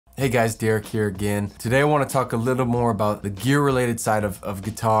Hey guys, Derek here again. Today I want to talk a little more about the gear related side of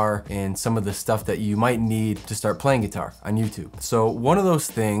guitar and some of the stuff that you might need to start playing guitar on YouTube. So one of those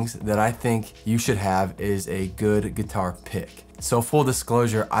things that I think you should have is a good guitar pick. So full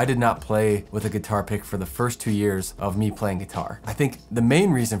disclosure, I did not play with a guitar pick for the first 2 years of me playing guitar. I think the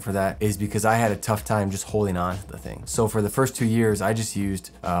main reason for that is because I had a tough time just holding on to the thing. So for the first 2 years, I just used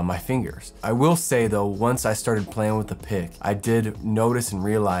my fingers. I will say though, once I started playing with the pick, I did notice and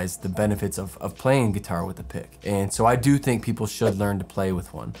realize the benefits of playing guitar with the pick. And so I do think people should learn to play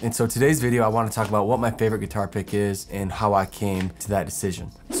with one. And so today's video, I want to talk about what my favorite guitar pick is and how I came to that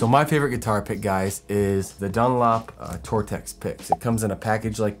decision. So my favorite guitar pick, guys, is the Dunlop Tortex picks. It comes in a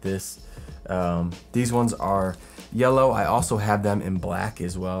package like this. These ones are yellow. I also have them in black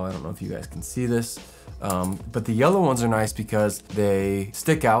as well. I don't know if you guys can see this. But the yellow ones are nice because they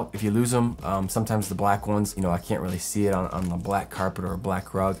stick out if you lose them. Sometimes the black ones, you know, I can't really see it on the black carpet or a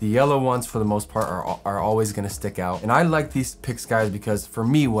black rug. The yellow ones, for the most part, are always gonna stick out. And I like these picks, guys, because for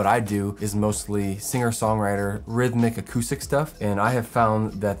me, what I do is mostly singer-songwriter, rhythmic, acoustic stuff. And I have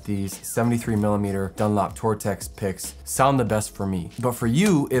found that these 73mm Dunlop Tortex picks sound the best for me. But for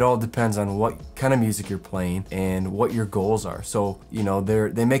you, it all depends on what kind of music you're playing and what your goals are. So, you know,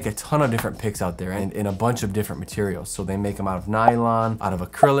 they make a ton of different picks out there and in a bunch of different materials. So they make them out of nylon, out of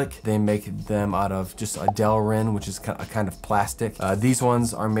acrylic. They make them out of just a Delrin, which is a kind of plastic. These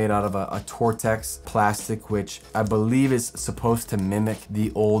ones are made out of a Tortex plastic, which I believe is supposed to mimic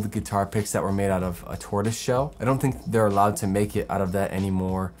the old guitar picks that were made out of a tortoise shell. I don't think they're allowed to make it out of that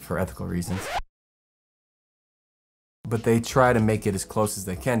anymore for ethical reasons. But they try to make it as close as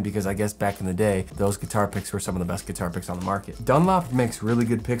they can because I guess back in the day, those guitar picks were some of the best guitar picks on the market. Dunlop makes really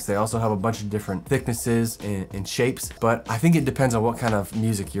good picks. They also have a bunch of different thicknesses and shapes, but I think it depends on what kind of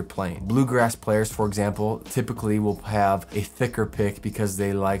music you're playing. Bluegrass players, for example, typically will have a thicker pick because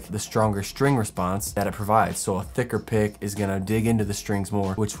they like the stronger string response that it provides. So a thicker pick is gonna dig into the strings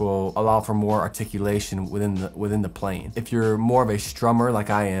more, which will allow for more articulation within the playing. If you're more of a strummer like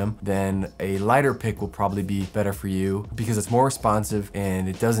I am, then a lighter pick will probably be better for you because it's more responsive and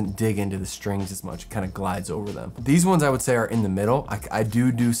it doesn't dig into the strings as much. It kind of glides over them. These ones I would say are in the middle. I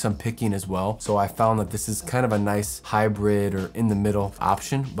do some picking as well. So I found that this is kind of a nice hybrid or in the middle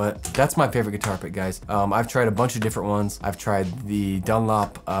option, but that's my favorite guitar pick, guys. I've tried a bunch of different ones. I've tried the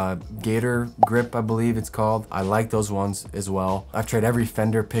Dunlop Gator Grip, I believe it's called. I like those ones as well. I've tried every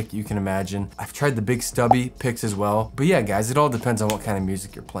Fender pick you can imagine. I've tried the big stubby picks as well. But yeah, guys, it all depends on what kind of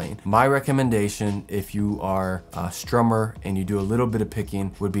music you're playing. My recommendation, if you are strummer and you do a little bit of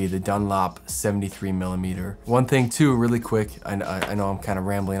picking, would be the Dunlop 73mm. One thing too, really quick, I know I'm kind of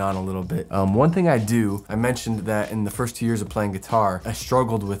rambling on a little bit. One thing I mentioned that in the first 2 years of playing guitar, I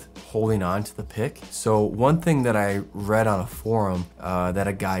struggled with holding on to the pick. So one thing that I read on a forum that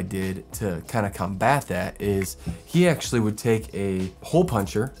a guy did to kind of combat that is he actually would take a hole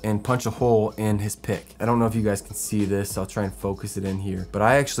puncher and punch a hole in his pick. I don't know if you guys can see this. I'll try and focus it in here, but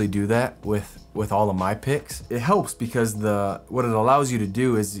I actually do that with all of my picks. It helps because what it allows you to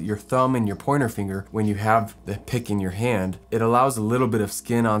do is your thumb and your pointer finger, when you have the pick in your hand, it allows a little bit of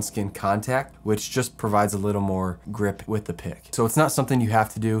skin on skin contact, which just provides a little more grip with the pick. So it's not something you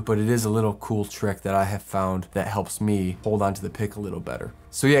have to do, but it is a little cool trick that I have found that helps me hold onto the pick a little better.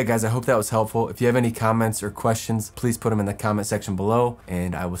 So yeah, guys, I hope that was helpful. If you have any comments or questions, please put them in the comment section below,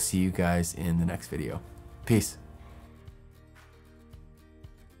 and I will see you guys in the next video. Peace.